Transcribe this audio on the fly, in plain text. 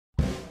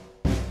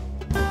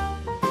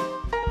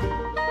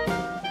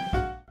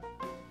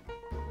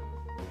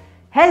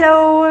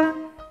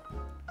Hello!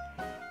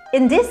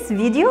 In this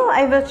video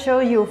I will show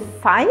you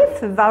 5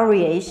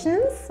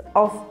 variations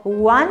of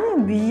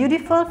one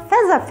beautiful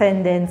feather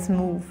fan dance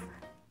move.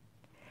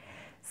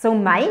 So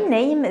my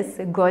name is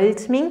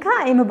GoldMinka,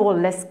 I'm a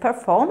burlesque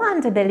performer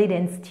and a belly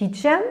dance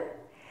teacher.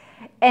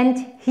 And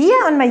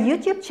here on my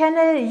YouTube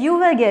channel you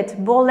will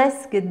get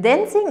burlesque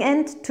dancing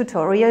and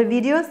tutorial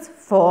videos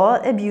for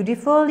a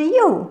beautiful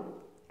you.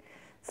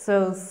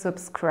 So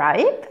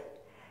subscribe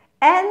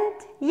and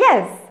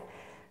yes!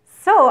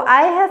 So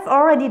I have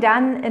already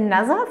done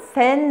another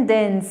fan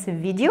dance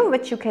video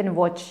which you can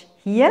watch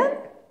here,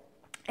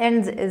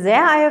 and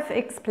there I have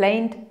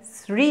explained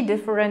 3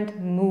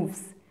 different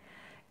moves.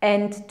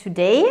 And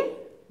today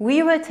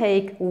we will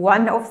take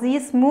one of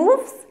these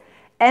moves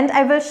and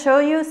I will show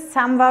you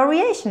some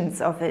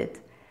variations of it.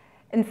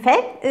 In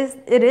fact,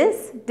 it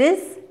is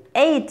this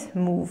 8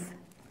 move.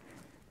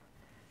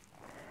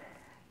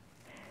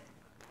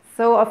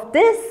 So of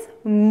this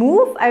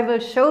move I will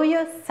show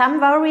you some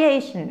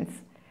variations.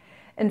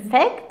 In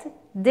fact,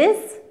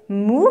 this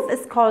move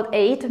is called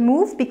 8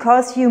 move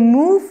because you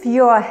move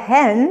your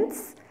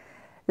hands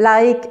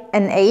like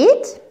an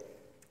 8.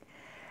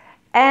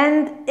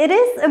 And it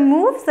is a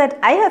move that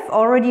I have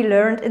already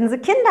learned in the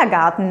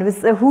kindergarten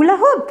with a hula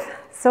hoop.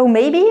 So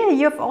maybe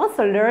you've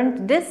also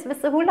learned this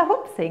with the hula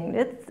hoop thing.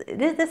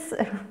 It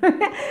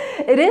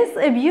is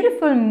a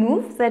beautiful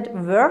move that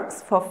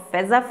works for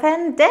feather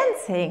fan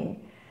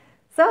dancing.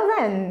 So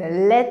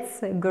then,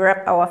 let's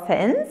grab our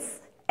fans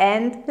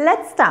and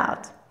let's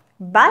start.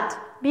 But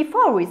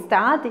before we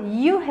start,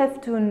 you have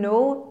to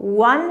know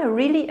one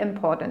really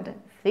important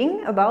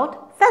thing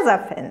about feather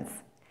fans.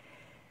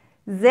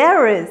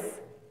 There is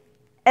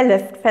a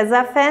left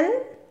feather fan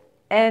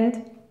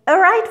and a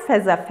right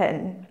feather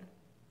fan.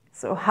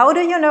 So how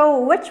do you know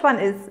which one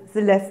is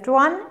the left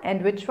one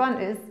and which one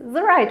is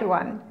the right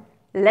one?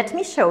 Let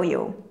me show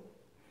you.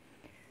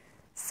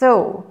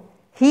 So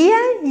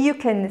here you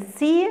can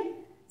see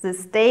the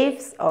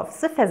staves of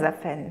the feather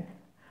fan.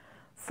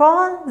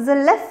 For the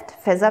left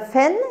feather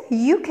fan,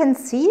 you can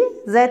see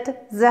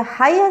that the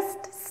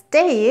highest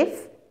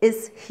stave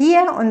is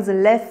here on the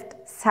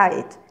left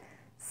side.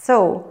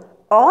 So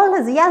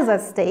all the other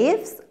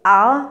staves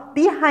are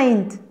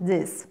behind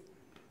this.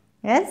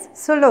 Yes,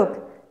 so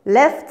look,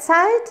 left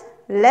side,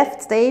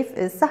 left stave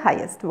is the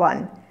highest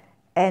one.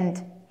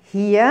 And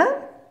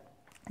here,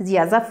 the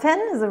other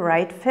fan, the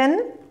right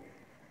fan,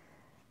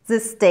 the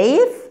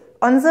stave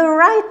on the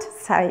right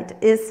side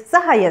is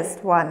the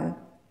highest one.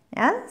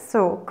 Yeah?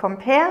 So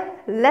compare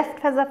left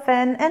feather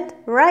fan and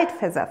right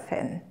feather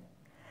fan.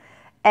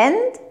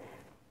 And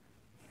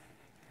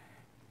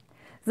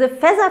the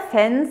feather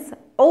fans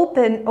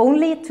open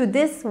only to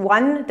this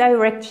one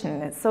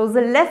direction. So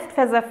the left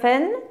feather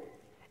fan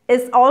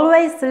is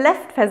always the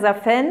left feather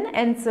fan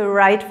and the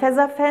right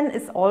feather fan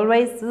is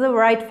always the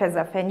right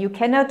feather fan. You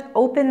cannot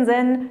open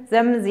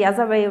them the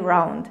other way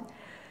around.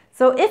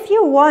 So if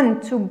you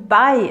want to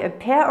buy a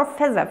pair of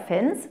feather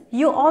fans,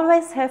 you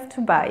always have to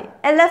buy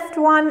a left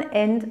one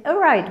and a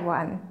right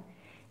one.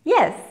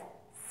 Yes,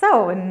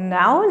 so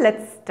now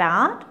let's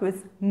start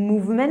with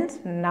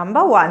movement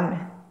number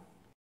 1.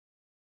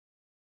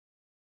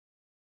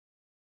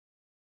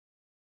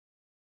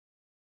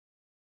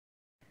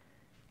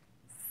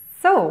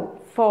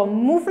 So for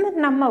movement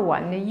number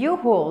 1, you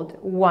hold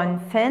one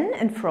fan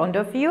in front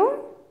of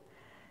you.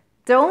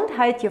 Don't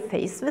hide your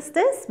face with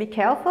this, be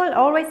careful,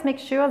 always make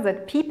sure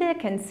that people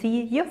can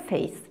see your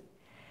face.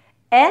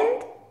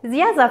 And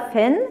the other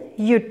fan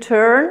you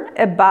turn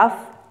above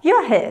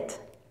your head,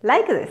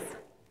 like this.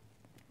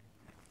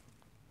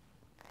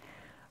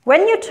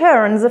 When you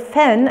turn the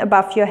fan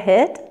above your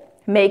head,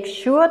 make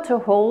sure to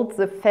hold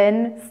the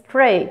fan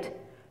straight.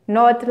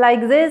 Not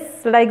like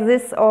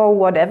this or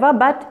whatever,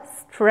 but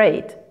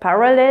straight,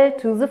 parallel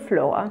to the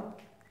floor.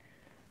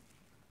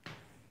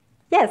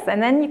 Yes,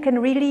 and then you can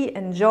really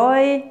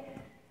enjoy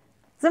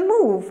the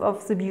move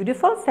of the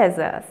beautiful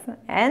feathers.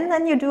 And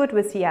then you do it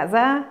with the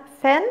other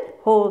fan.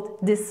 Hold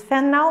this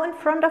fan now in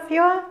front of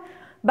your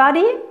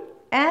body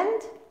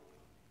and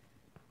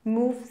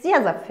move the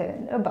other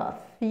fan above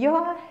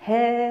your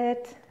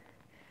head.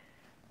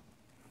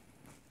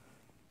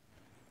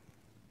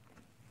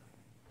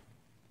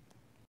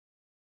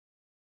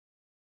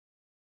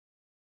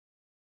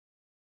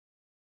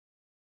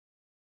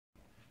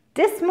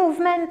 This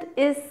movement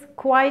is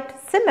quite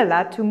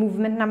similar to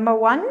movement number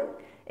 1.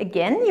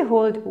 Again, you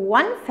hold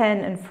one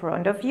fan in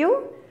front of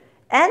you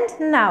and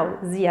now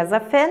the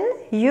other fan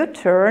you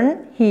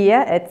turn here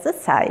at the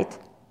side.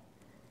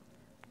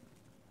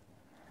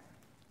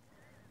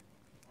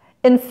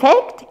 In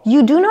fact,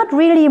 you do not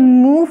really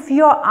move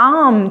your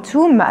arm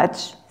too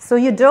much. So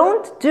you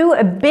don't do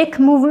a big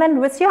movement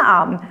with your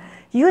arm.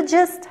 You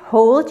just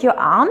hold your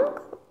arm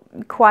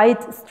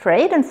quite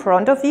straight in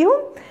front of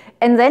you.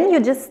 And then you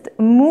just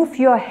move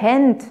your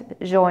hand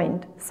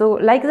joint, so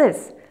like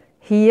this,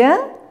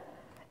 here.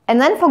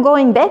 And then for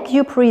going back,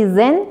 you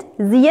present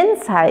the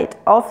inside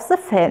of the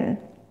fan.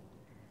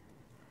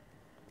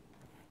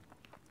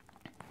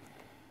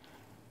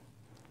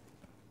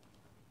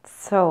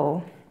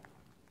 So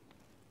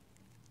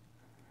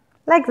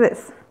like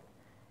this.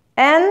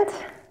 And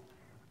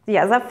the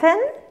other fan,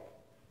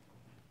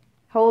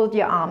 hold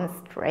your arm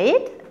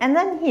straight, and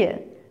then here,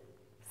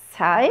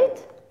 side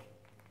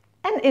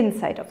and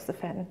inside of the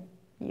fan.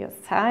 Your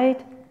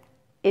side,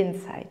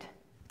 inside.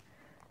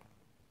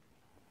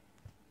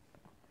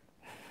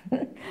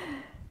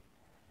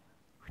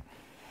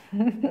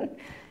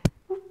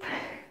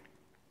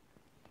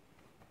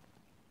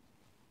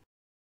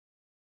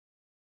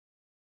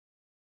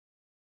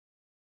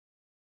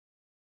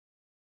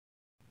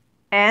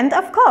 And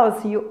of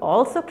course, you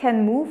also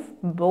can move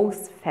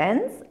both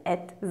fans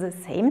at the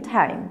same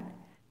time.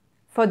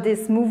 For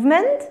this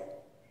movement,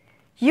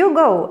 you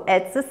go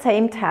at the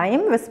same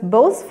time with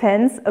both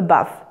fans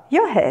above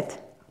your head,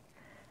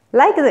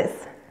 like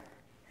this.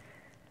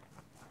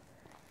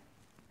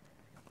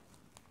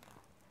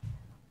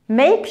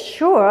 Make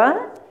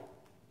sure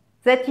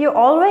that you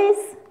always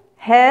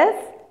have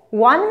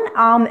one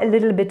arm a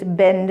little bit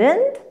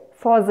bended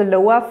for the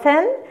lower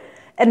fan,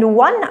 and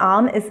one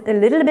arm is a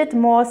little bit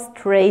more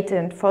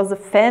straightened for the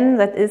fan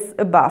that is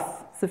above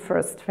the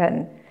first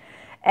fan.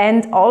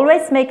 And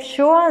always make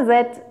sure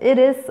that it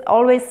is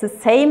always the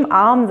same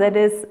arm that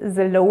is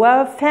the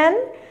lower fan,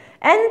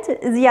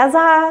 and the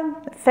other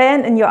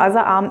fan in your other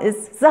arm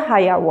is the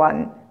higher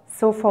one.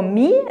 So for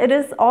me, it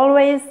is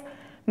always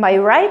my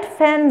right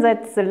fan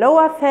that's the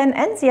lower fan,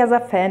 and the other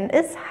fan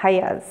is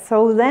higher.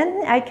 So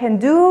then I can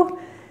do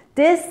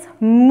this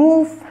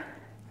move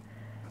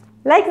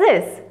like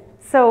this.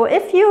 So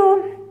if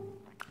you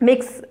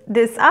mix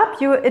this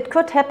up, it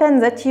could happen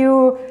that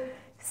you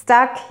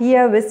stuck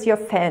here with your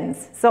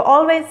fans. So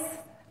always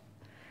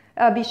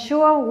be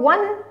sure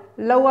one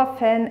lower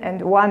fan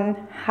and one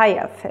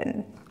higher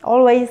fan.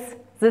 Always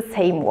the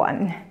same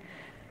one.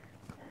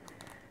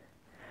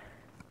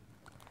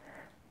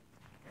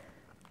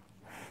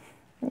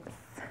 Yes.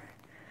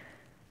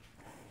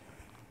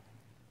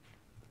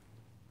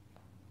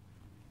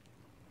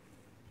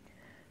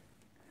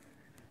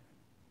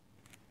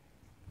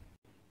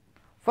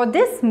 For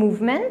this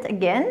movement,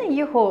 again,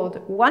 you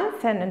hold one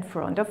fan in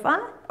front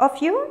of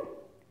you.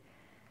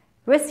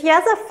 With the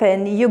other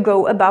fan, you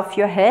go above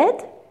your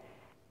head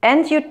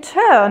and you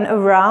turn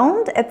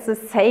around at the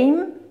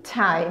same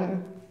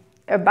time.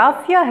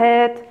 Above your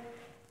head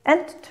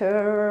and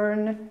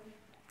turn,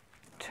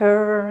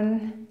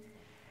 turn.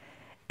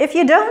 If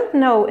you don't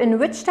know in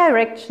which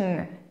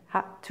direction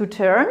to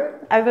turn,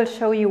 I will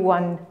show you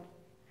one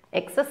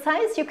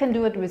exercise. You can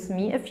do it with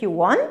me if you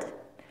want.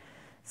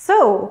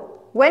 So,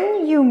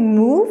 when you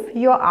move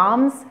your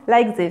arms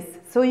like this,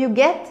 so you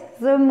get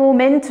the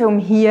momentum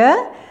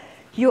here,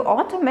 you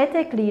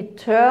automatically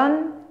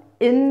turn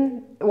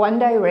in one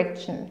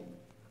direction.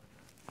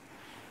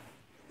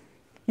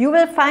 You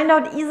will find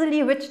out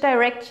easily which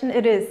direction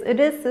it is. It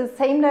is the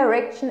same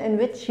direction in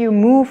which you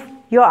move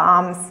your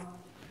arms.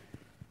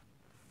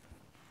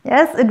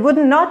 Yes, it would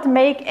not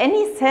make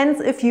any sense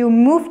if you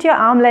moved your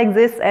arm like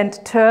this and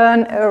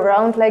turn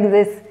around like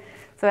this.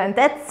 So, and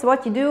that's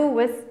what you do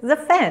with the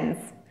fans.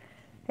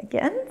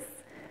 Again.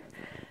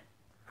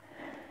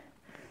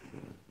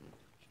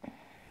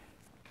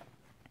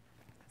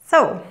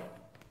 So,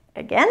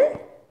 again,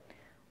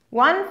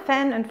 one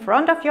fan in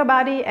front of your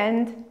body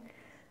and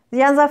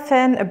the other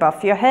fan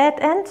above your head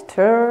and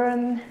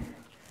turn.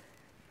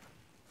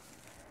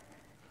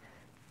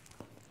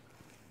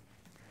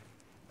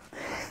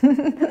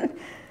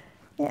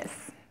 Yes,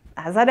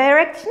 other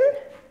direction.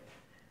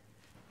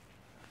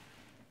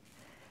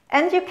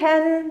 And you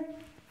can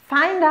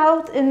find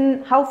out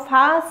in how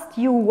fast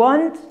you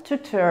want to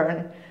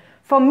turn.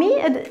 For me,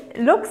 it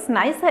looks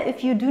nicer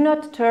if you do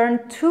not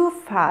turn too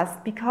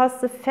fast, because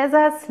the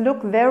feathers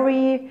look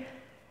very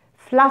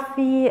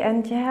fluffy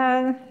and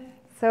yeah,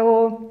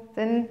 so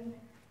then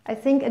I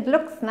think it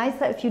looks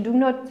nicer if you do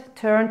not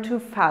turn too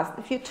fast.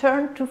 If you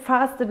turn too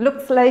fast, it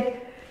looks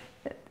like,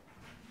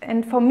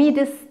 and for me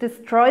this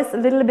destroys a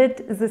little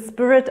bit the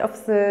spirit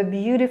of the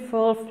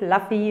beautiful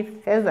fluffy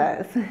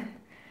feathers.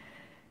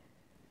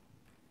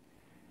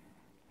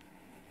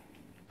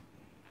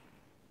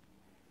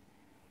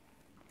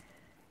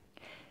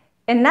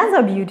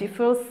 Another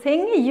beautiful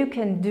thing you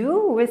can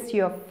do with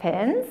your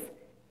fans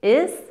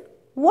is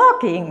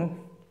walking.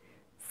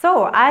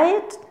 So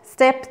I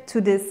step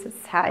to this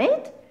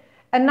side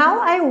and now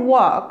I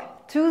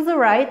walk to the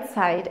right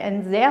side,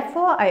 and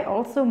therefore I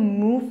also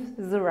move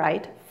the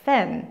right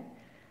fan.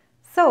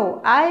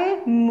 So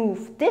I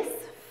move this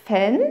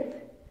fan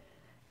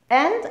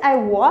and I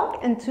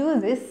walk into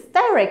this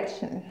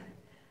direction.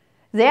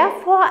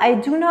 Therefore, I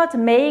do not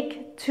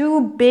make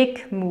too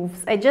big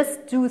moves. I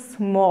just do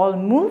small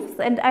moves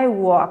and I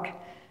walk.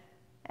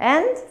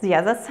 And the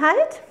other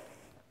side.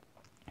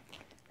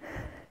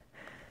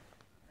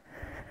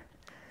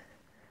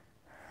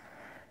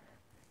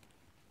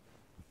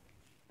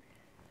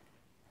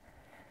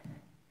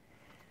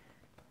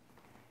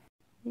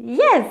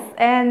 Yes,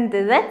 and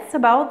that's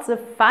about the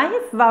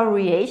 5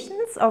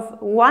 variations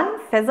of one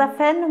feather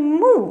fan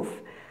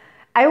move.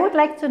 I would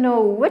like to know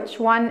which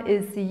one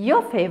is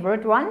your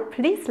favorite one.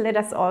 Please let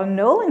us all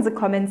know in the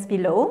comments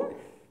below.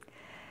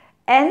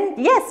 And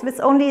yes, with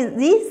only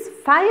these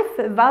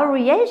 5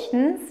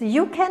 variations,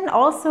 you can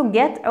also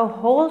get a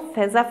whole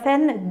feather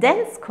fan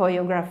dance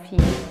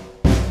choreography.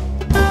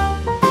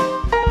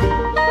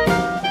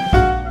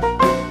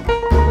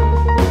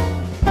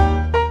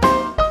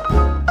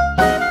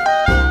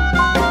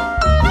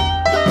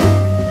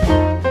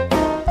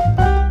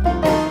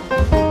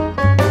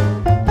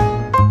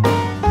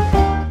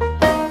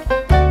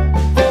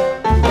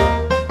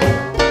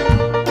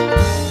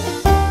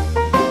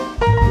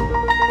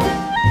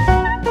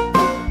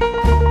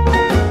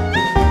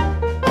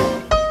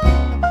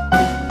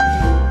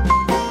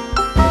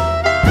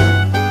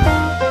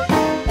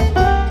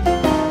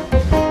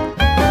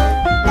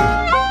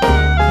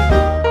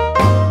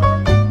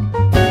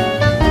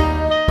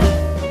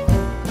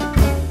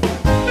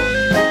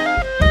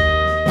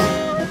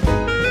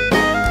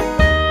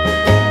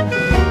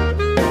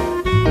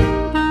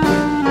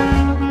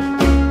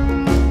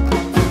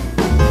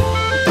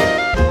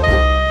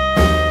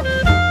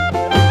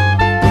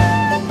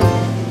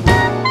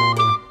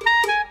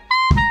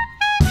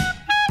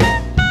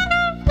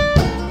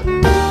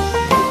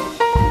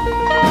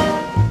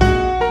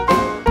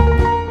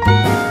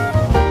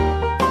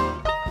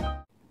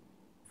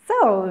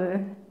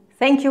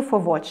 Thank you for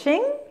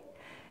watching.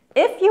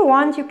 If you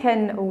want, you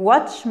can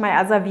watch my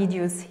other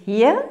videos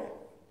here.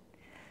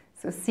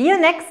 So see you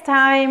next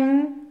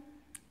time.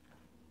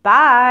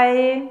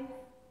 Bye.